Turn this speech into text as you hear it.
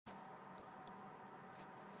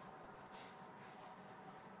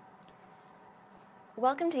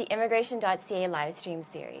Welcome to the Immigration.ca live stream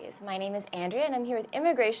series. My name is Andrea and I'm here with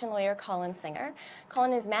immigration lawyer Colin Singer.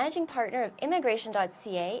 Colin is managing partner of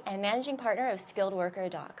Immigration.ca and managing partner of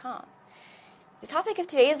SkilledWorker.com. The topic of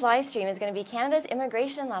today's live stream is going to be Canada's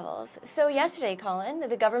immigration levels. So yesterday, Colin,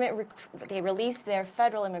 the government they released their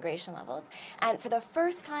federal immigration levels, and for the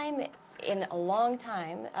first time in a long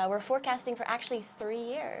time, we're forecasting for actually 3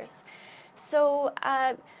 years. So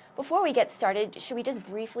before we get started, should we just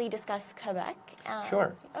briefly discuss Quebec?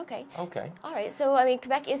 Sure. Okay. Okay. All right. So I mean,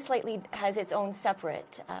 Quebec has its own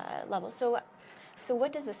separate level. So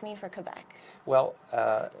what does this mean for Quebec? Well,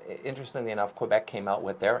 interestingly enough, Quebec came out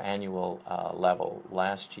with their annual level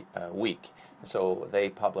last week. So they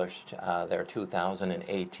published their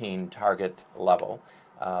 2018 target level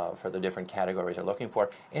for the different categories they're looking for.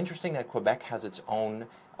 Interesting that Quebec has its own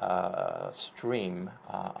stream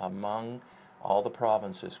among all the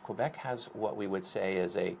provinces. Quebec has what we would say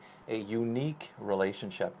is a unique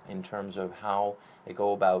relationship in terms of how they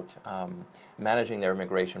go about managing their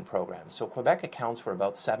immigration programs. So Quebec accounts for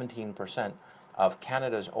about 17% of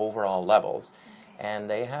Canada's overall levels, and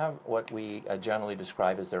they have what we generally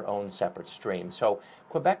describe as their own separate stream. So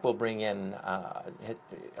Quebec will bring in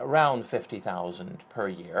around 50,000 per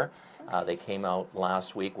year. They came out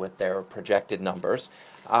last week with their projected numbers.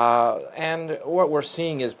 And what we're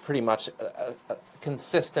seeing is pretty much a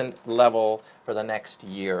consistent level for the next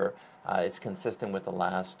year. It's consistent with the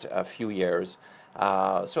last few years.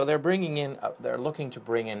 So they're looking to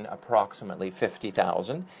bring in approximately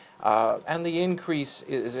 50,000. And the increase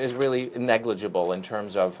is really negligible in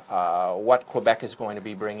terms of what Quebec is going to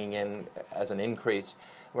be bringing in as an increase.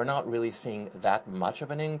 We're not really seeing that much of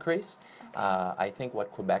an increase. I think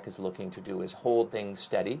what Quebec is looking to do is hold things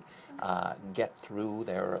steady, get through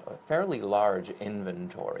their fairly large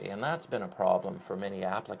inventory. And that's been a problem for many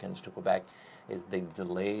applicants to Quebec, is the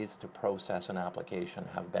delays to process an application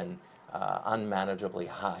have been unmanageably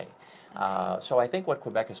high. So I think what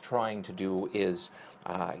Quebec is trying to do is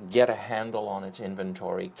get a handle on its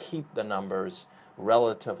inventory, keep the numbers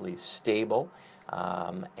relatively stable,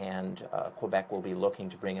 and Quebec will be looking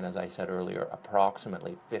to bring in, as I said earlier,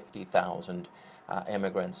 approximately 50,000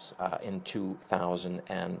 immigrants in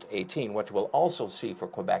 2018. What we'll also see for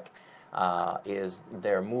Quebec is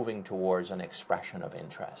they're moving towards an expression of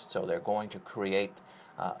interest. So they're going to create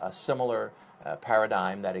a similar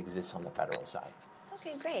paradigm that exists on the federal side.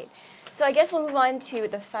 Okay, great. So I guess we'll move on to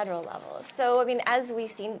the federal level. So, I mean, as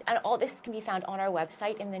we've seen, and all this can be found on our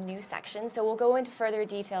website in the news section. So we'll go into further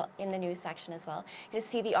detail in the news section as well. You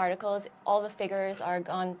see the articles, all the figures are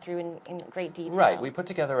gone through in great detail. Right. We put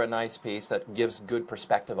together a nice piece that gives good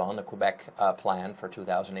perspective on the Quebec plan for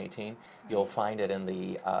 2018. You'll find it in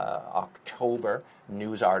the October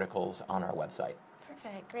news articles on our website.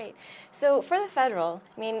 Perfect, great. So for the federal,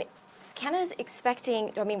 I mean, Canada's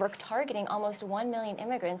we're targeting almost 1 million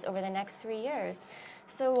immigrants over the next 3 years.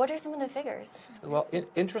 So what are some of the figures? Well,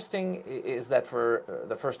 interesting is that for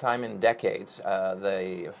the first time in decades,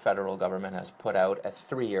 the federal government has put out a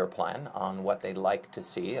 3-year plan on what they'd like to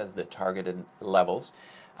see as the targeted levels.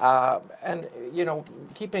 And, you know,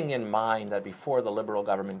 keeping in mind that before the Liberal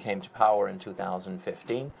government came to power in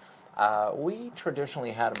 2015, we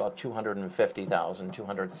traditionally had about 250,000,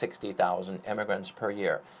 260,000 immigrants per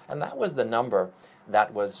year. And that was the number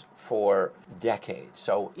that was for decades.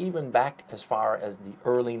 So even back as far as the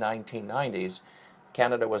early 1990s,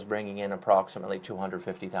 Canada was bringing in approximately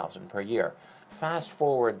 250,000 per year. Fast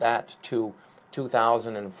forward that to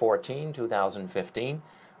 2014, 2015,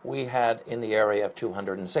 we had in the area of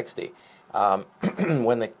 260.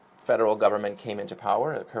 When the federal government came into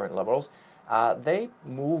power, the current Liberals, they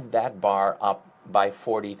moved that bar up by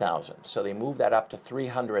 40,000. So they moved that up to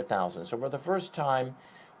 300,000. So for the first time,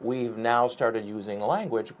 we've now started using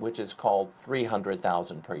language which is called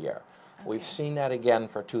 300,000 per year. Okay. We've seen that again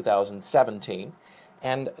for 2017.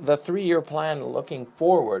 And the 3-year plan looking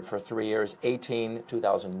forward for 3 years, 18,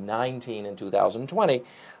 2019, and 2020,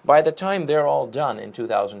 by the time they're all done in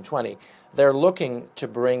 2020, they're looking to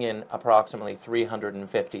bring in approximately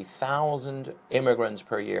 350,000 immigrants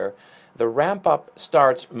per year. The ramp-up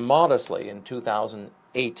starts modestly in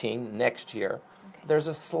 2018, next year. Okay. There's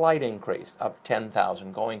a slight increase of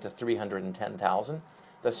 10,000, going to 310,000.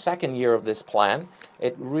 The second year of this plan,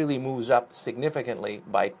 it really moves up significantly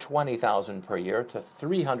by 20,000 per year to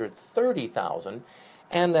 330,000.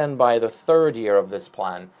 And then by the third year of this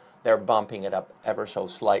plan, they're bumping it up ever so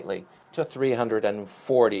slightly to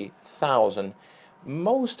 340,000.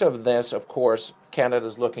 Most of this, of course,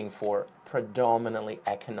 Canada's looking for predominantly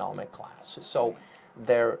economic class. So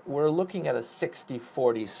we're looking at a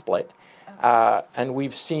 60-40 split. Okay. And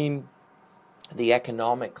we've seen the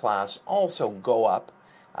economic class also go up.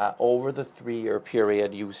 Over the 3-year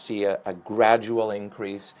period, you see a gradual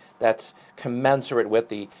increase that's commensurate with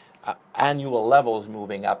the annual levels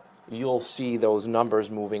moving up. You'll see those numbers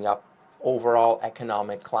moving up. Overall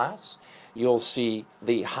economic class. You'll see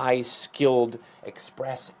the high-skilled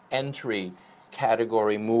express entry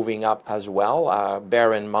category moving up as well.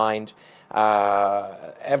 Bear in mind,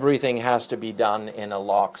 everything has to be done in a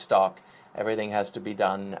lock stock. Everything has to be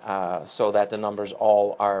done so that the numbers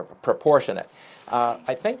all are proportionate.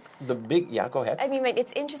 I think the big, yeah, go ahead. I mean,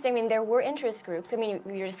 it's interesting. I mean, there were interest groups. I mean,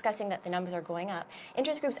 we were discussing that the numbers are going up.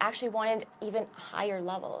 Interest groups actually wanted even higher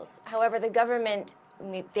levels. However, the government,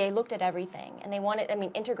 they looked at everything, and they wanted. I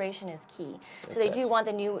mean, integration is key. So they do want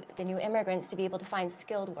the new immigrants to be able to find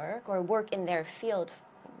skilled work or work in their field.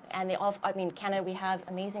 And they all, I mean, Canada, we have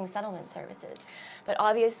amazing settlement services, but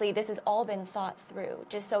obviously this has all been thought through,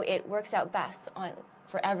 just so it works out best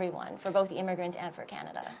for everyone, for both the immigrant and for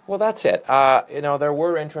Canada. Well, that's it. You know, there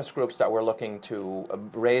were interest groups that were looking to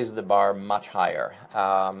raise the bar much higher.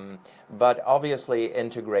 But obviously,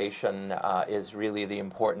 integration is really the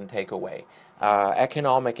important takeaway.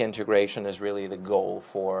 Economic integration is really the goal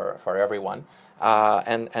for everyone.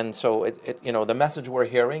 And so, you know, the message we're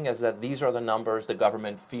hearing is that these are the numbers the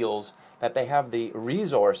government feels that they have the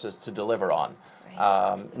resources to deliver on.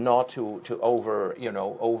 Not to over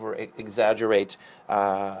exaggerate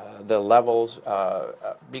the levels,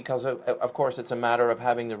 because of course it's a matter of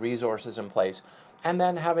having the resources in place, and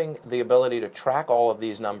then having the ability to track all of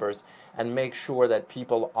these numbers and make sure that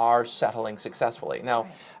people are settling successfully. Now,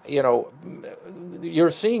 you know,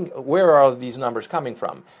 you're seeing where are these numbers coming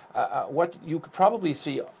from. What you could probably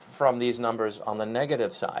see from these numbers on the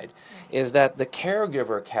negative side is that the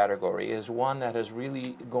caregiver category is one that is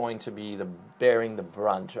really going to be bearing the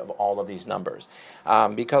brunt of all of these numbers.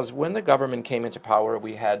 Because when the government came into power,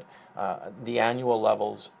 we had the annual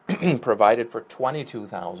levels provided for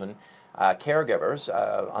 22,000 caregivers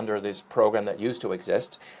under this program that used to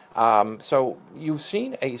exist. So you've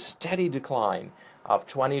seen a steady decline of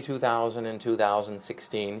 22,000 in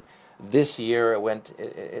 2016. This year,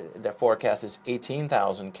 the forecast is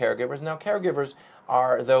 18,000 caregivers. Now, caregivers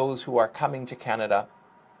are those who are coming to Canada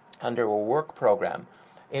under a work program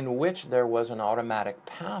in which there was an automatic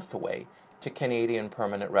pathway to Canadian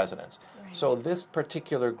permanent residence. So this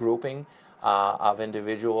particular grouping of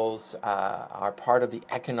individuals are part of the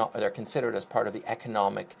they're considered as part of the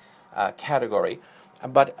economic category.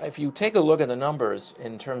 But if you take a look at the numbers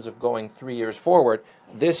in terms of going 3 years forward,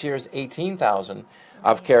 this year's 18,000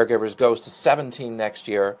 of caregivers goes to 17 next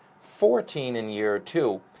year, 14 in year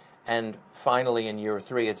 2, and finally in year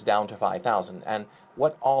 3 it's down to 5,000. And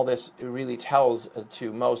what all this really tells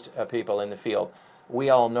to most people in the field, we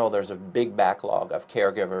all know there's a big backlog of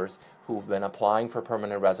caregivers who've been applying for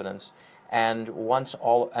permanent residence, and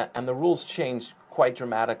and the rules changed quite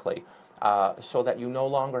dramatically. So that you no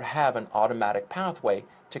longer have an automatic pathway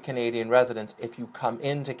to Canadian residence if you come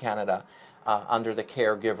into Canada under the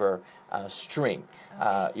caregiver stream.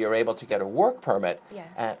 You're able to get a work permit,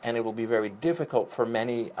 and it will be very difficult for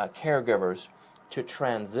many caregivers to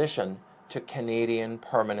transition to Canadian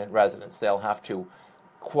permanent residence. They'll have to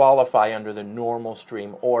qualify under the normal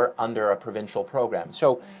stream or under a provincial program.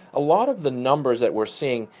 So a lot of the numbers that we're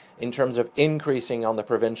seeing in terms of increasing on the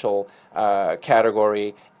provincial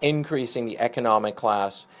category, increasing the economic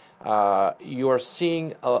class, you're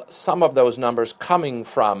seeing some of those numbers coming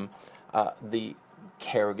from the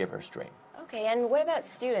caregiver stream. Okay, and what about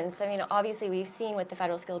students? I mean, obviously we've seen with the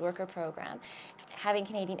Federal Skilled Worker Program, having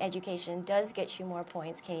Canadian education does get you more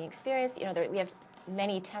points, Canadian experience. You know, we have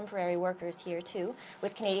many temporary workers here too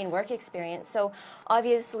with Canadian work experience. So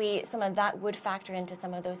obviously some of that would factor into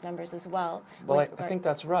some of those numbers as well. Well, I think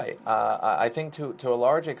that's right. I think to a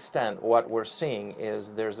large extent what we're seeing is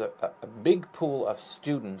there's a big pool of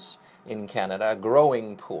students in Canada, a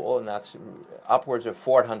growing pool, and that's upwards of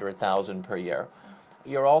 400,000 per year.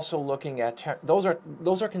 You're also looking at, those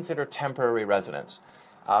are considered temporary residents.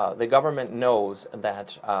 The government knows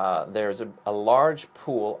that there's a large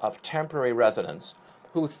pool of temporary residents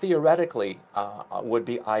who theoretically would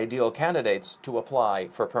be ideal candidates to apply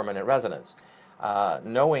for permanent residence.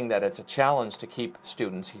 Knowing that it's a challenge to keep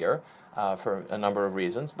students here for a number of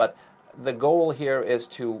reasons, but the goal here is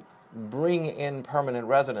to bring in permanent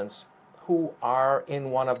residents who are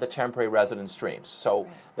in one of the temporary resident streams. So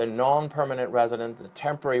the non-permanent resident, the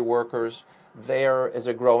temporary workers, there is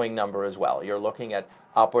a growing number as well. You're looking at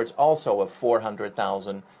upwards also of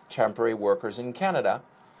 400,000 temporary workers in Canada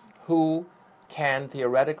who can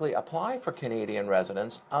theoretically apply for Canadian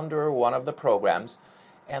residence under one of the programs.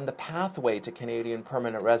 and the pathway to Canadian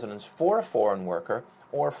permanent residence for a foreign worker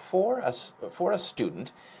or for a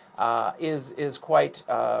student is quite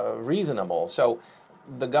reasonable. So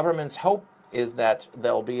the government's hope is that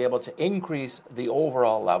they'll be able to increase the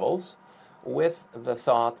overall levels, with the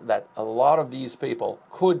thought that a lot of these people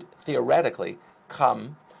could theoretically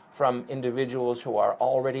come from individuals who are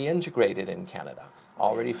already integrated in Canada,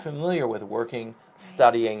 already familiar with working,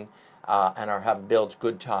 studying, and have built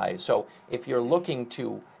good ties. So if you're looking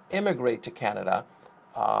to immigrate to Canada,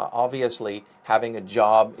 obviously having a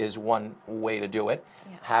job is one way to do it.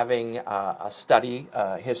 Yeah. Having a study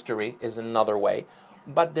history is another way.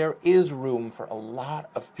 But there is room for a lot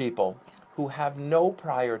of people who have no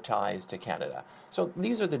prior ties to Canada. So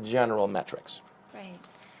these are the general metrics. Right.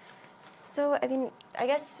 So, I mean, I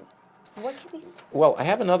guess, what can we... Well, I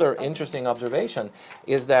have another interesting observation,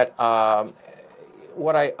 is that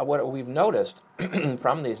what we've noticed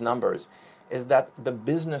from these numbers is that the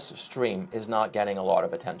business stream is not getting a lot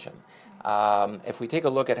of attention. If we take a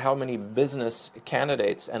look at how many business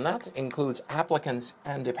candidates, and that includes applicants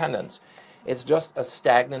and dependents, it's just a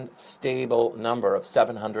stagnant, stable number of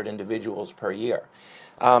 700 individuals per year.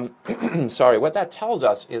 Sorry, what that tells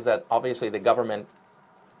us is that obviously the government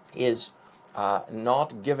is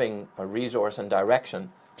not giving a resource and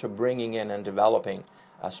direction to bringing in and developing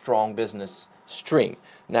a strong business stream.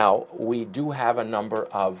 Now, we do have a number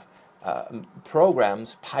of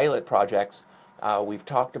programs, pilot projects. We've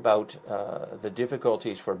talked about the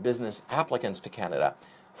difficulties for business applicants to Canada,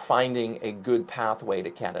 finding a good pathway to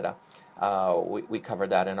Canada. We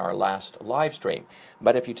covered that in our last live stream.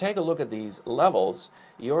 But if you take a look at these levels,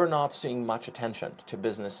 you're not seeing much attention to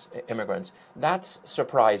business immigrants. That's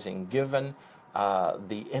surprising, given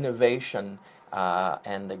the innovation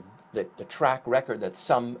and the track record that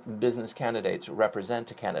some business candidates represent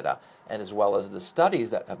to Canada, and as well as the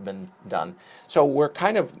studies that have been done. So we're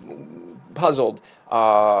kind of puzzled.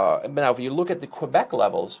 Now, if you look at the Quebec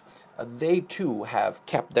levels, they too have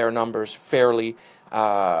kept their numbers fairly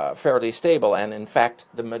stable. And in fact,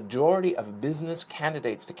 the majority of business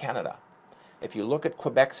candidates to Canada, if you look at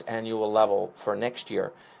Quebec's annual level for next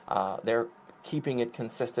year, they're keeping it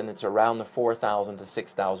consistent. It's around the 4,000 to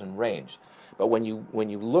 6,000 range. But when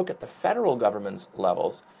you look at the federal government's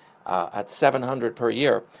levels at 700 per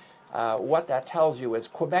year, what that tells you is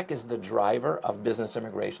Quebec is the driver of business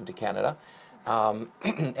immigration to Canada. And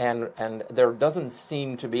there doesn't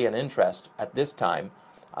seem to be an interest at this time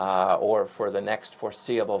or for the next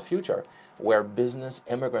foreseeable future where business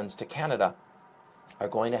immigrants to Canada are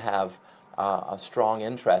going to have a strong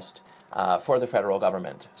interest for the federal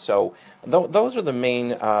government. So those are the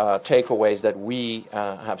main takeaways that we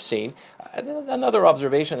have seen. Another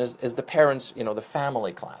observation is the parents, the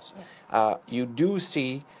family class. You do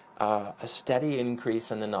see a steady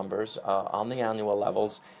increase in the numbers on the annual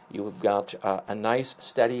levels. You've got a nice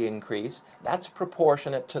steady increase. That's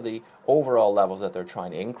proportionate to the overall levels that they're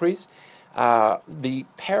trying to increase. The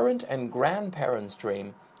parent and grandparent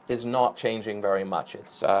stream is not changing very much.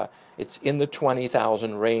 It's in the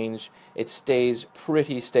 20,000 range. It stays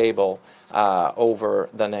pretty stable over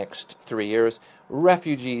the next 3 years.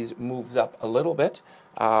 Refugees moves up a little bit.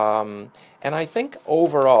 And I think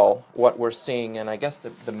overall what we're seeing, and I guess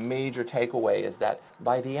the major takeaway is that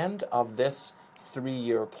by the end of this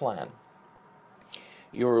 3-year plan,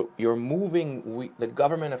 you're moving, the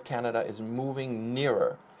government of Canada is moving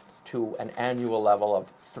nearer to an annual level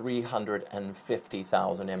of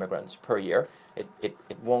 350,000 immigrants per year. It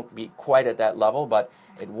won't be quite at that level, but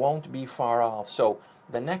it won't be far off. So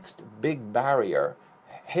the next big barrier,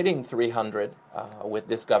 hitting 300 with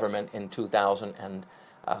this government in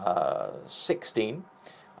 2016,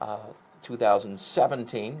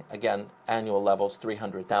 2017, again, annual levels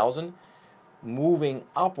 300,000. Moving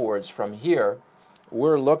upwards from here,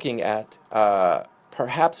 we're looking at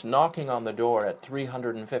perhaps knocking on the door at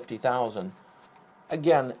 350,000.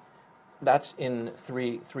 Again, that's in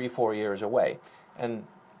 4 years away. And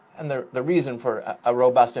the reason for a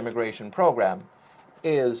robust immigration program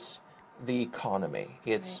is the economy.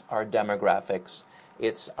 It's our demographics.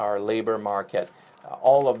 It's our labor market.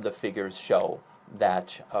 All of the figures show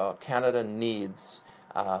that Canada needs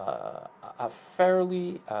a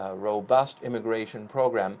fairly robust immigration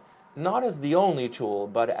program, not as the only tool,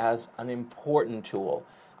 but as an important tool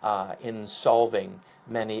in solving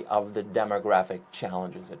many of the demographic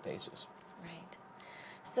challenges it faces. Right.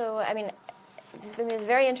 So, I mean, it's been a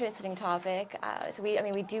very interesting topic.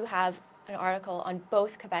 We do have an article on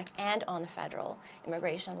both Quebec and on the federal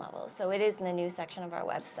immigration level. So it is in the news section of our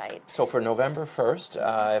website. So for November 1st,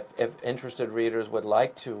 if interested readers would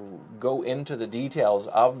like to go into the details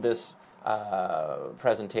of this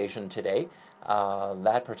presentation today,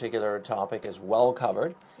 that particular topic is well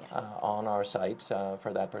covered Yes. on our site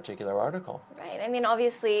for that particular article. Right. I mean,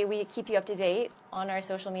 obviously, we keep you up to date on our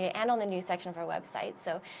social media and on the news section of our website.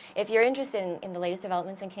 So if you're interested in the latest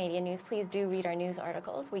developments in Canadian news, please do read our news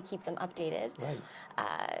articles. We keep them updated. Right.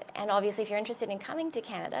 And obviously, if you're interested in coming to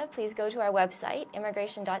Canada, please go to our website,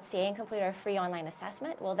 Immigration.ca, and complete our free online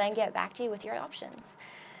assessment. We'll then get back to you with your options.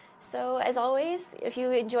 So as always, if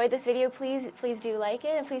you enjoyed this video, please do like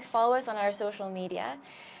it, and please follow us on our social media.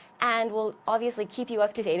 And we'll obviously keep you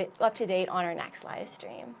up to date on our next live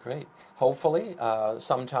stream. Great. Hopefully,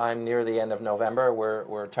 sometime near the end of November,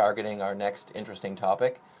 we're targeting our next interesting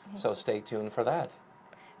topic. So stay tuned for that.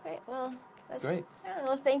 Right. Well, Great.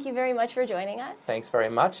 Well, thank you very much for joining us. Thanks very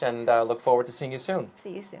much, and look forward to seeing you soon.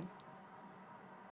 See you soon.